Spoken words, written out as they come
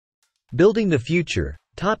Building the Future,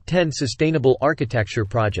 Top 10 Sustainable Architecture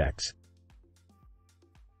Projects.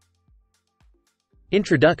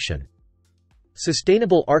 Introduction.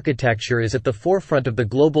 Sustainable architecture is at the forefront of the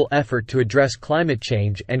global effort to address climate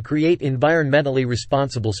change and create environmentally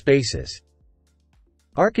responsible spaces.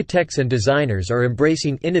 Architects and designers are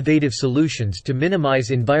embracing innovative solutions to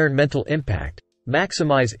minimize environmental impact,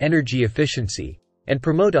 maximize energy efficiency, and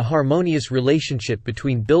promote a harmonious relationship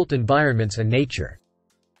between built environments and nature.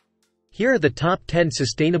 Here are the top 10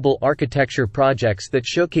 sustainable architecture projects that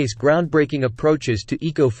showcase groundbreaking approaches to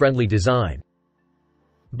eco-friendly design.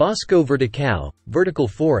 Bosco Verticale, Vertical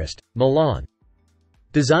Forest, Milan.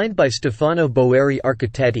 Designed by Stefano Boeri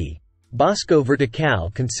Architetti, Bosco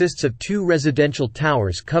Verticale consists of 2 residential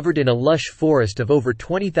towers covered in a lush forest of over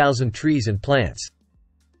 20,000 trees and plants.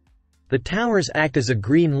 The towers act as a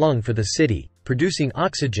green lung for the city, producing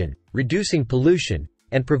oxygen, reducing pollution,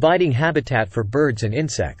 and providing habitat for birds and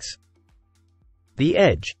insects. The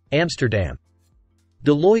Edge, Amsterdam.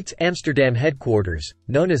 Deloitte's Amsterdam headquarters,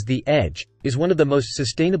 known as The Edge, is one of the most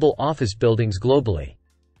sustainable office buildings globally.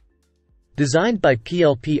 Designed by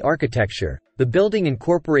PLP Architecture, the building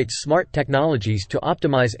incorporates smart technologies to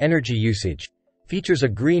optimize energy usage, features a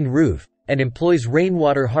green roof, and employs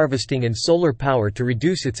rainwater harvesting and solar power to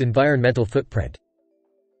reduce its environmental footprint.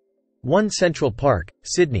 One Central Park,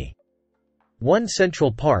 Sydney. One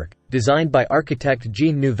Central Park, designed by architect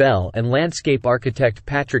Jean Nouvel and landscape architect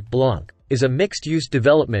Patrick Blanc, is a mixed-use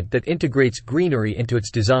development that integrates greenery into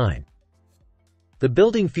its design. The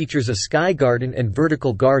building features a sky garden and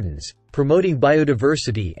vertical gardens, promoting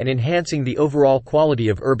biodiversity and enhancing the overall quality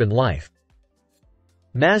of urban life.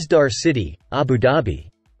 Masdar City, Abu Dhabi.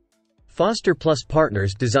 Foster Plus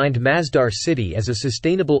Partners designed Masdar City as a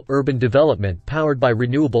sustainable urban development powered by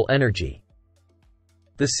renewable energy.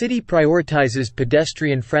 The city prioritizes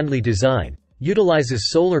pedestrian-friendly design,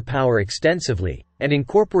 utilizes solar power extensively, and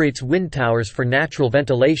incorporates wind towers for natural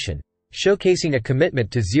ventilation, showcasing a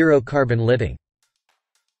commitment to zero-carbon living.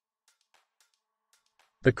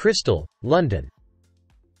 The Crystal, London.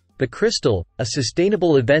 The Crystal, a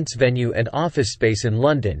sustainable events venue and office space in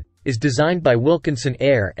London, is designed by Wilkinson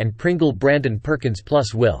Eyre and Pringle Brandon Perkins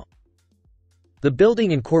plus Will. The building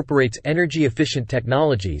incorporates energy-efficient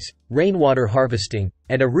technologies, rainwater harvesting,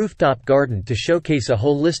 and a rooftop garden to showcase a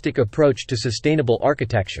holistic approach to sustainable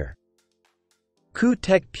architecture. Khoo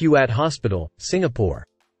Teck Puat Hospital, Singapore.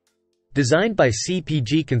 Designed by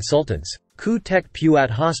CPG Consultants, Khoo Teck Puat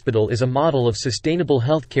Hospital is a model of sustainable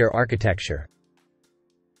healthcare architecture.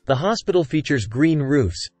 The hospital features green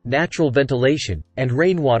roofs, natural ventilation, and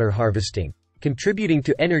rainwater harvesting, contributing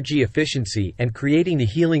to energy efficiency and creating a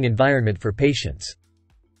healing environment for patients.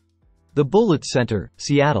 The Bullitt Center,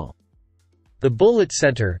 Seattle. The Bullitt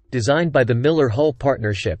Center, designed by the Miller-Hull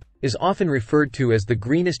Partnership, is often referred to as the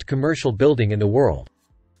greenest commercial building in the world.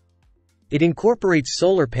 It incorporates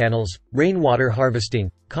solar panels, rainwater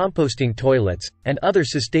harvesting, composting toilets, and other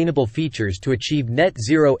sustainable features to achieve net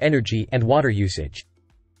zero energy and water usage.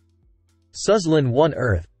 Suzlon One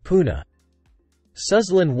Earth, Pune.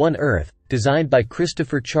 Suzlon One Earth, designed by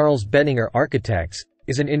Christopher Charles Benninger Architects,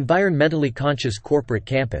 is an environmentally conscious corporate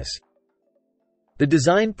campus. The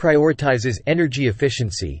design prioritizes energy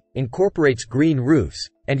efficiency, incorporates green roofs,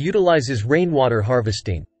 and utilizes rainwater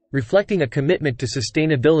harvesting, reflecting a commitment to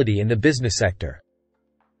sustainability in the business sector.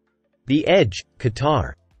 The Edge,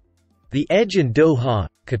 Qatar. The Edge in Doha,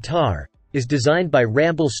 Qatar, is designed by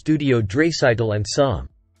Ramble Studio Draisaitl and Sam.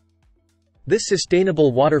 This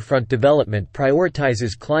sustainable waterfront development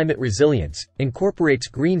prioritizes climate resilience, incorporates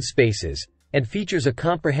green spaces, and features a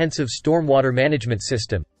comprehensive stormwater management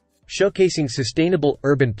system, showcasing sustainable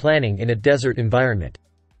urban planning in a desert environment.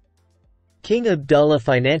 King Abdullah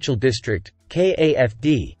Financial District,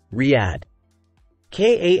 KAFD, Riyadh.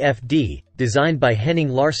 KAFD, designed by Henning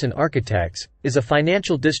Larsen Architects, is a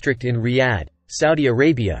financial district in Riyadh, Saudi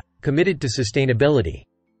Arabia, committed to sustainability.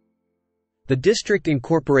 The district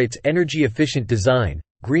incorporates energy-efficient design,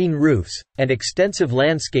 green roofs, and extensive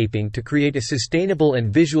landscaping to create a sustainable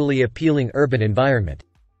and visually appealing urban environment.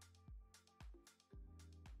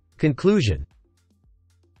 Conclusion.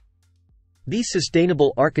 These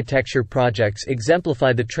sustainable architecture projects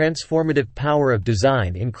exemplify the transformative power of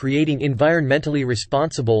design in creating environmentally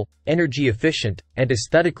responsible, energy-efficient, and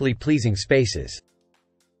aesthetically pleasing spaces.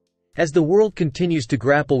 As the world continues to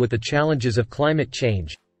grapple with the challenges of climate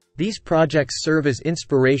change, these projects serve as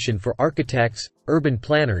inspiration for architects, urban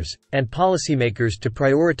planners, and policymakers to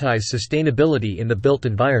prioritize sustainability in the built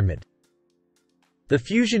environment. The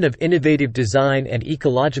fusion of innovative design and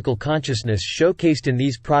ecological consciousness showcased in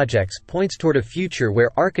these projects points toward a future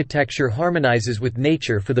where architecture harmonizes with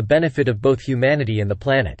nature for the benefit of both humanity and the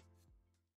planet.